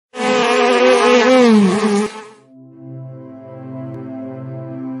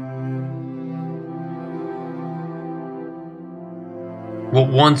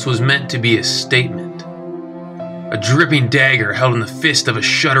what once was meant to be a statement. A dripping dagger held in the fist of a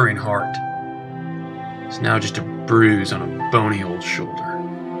shuddering heart. It's now just a bruise on a bony old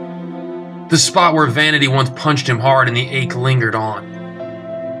shoulder. The spot where vanity once punched him hard and the ache lingered on.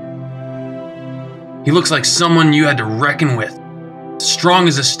 He looks like someone you had to reckon with, strong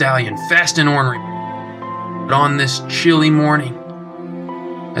as a stallion, fast and ornery. But on this chilly morning,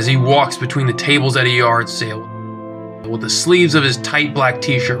 as he walks between the tables at a yard sale, with the sleeves of his tight black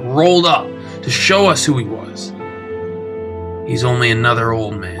t-shirt rolled up to show us who he was, he's only another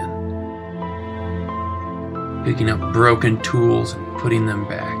old man, picking up broken tools and putting them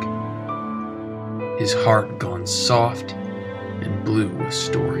back, his heart gone soft and blue with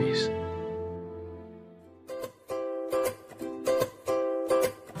stories.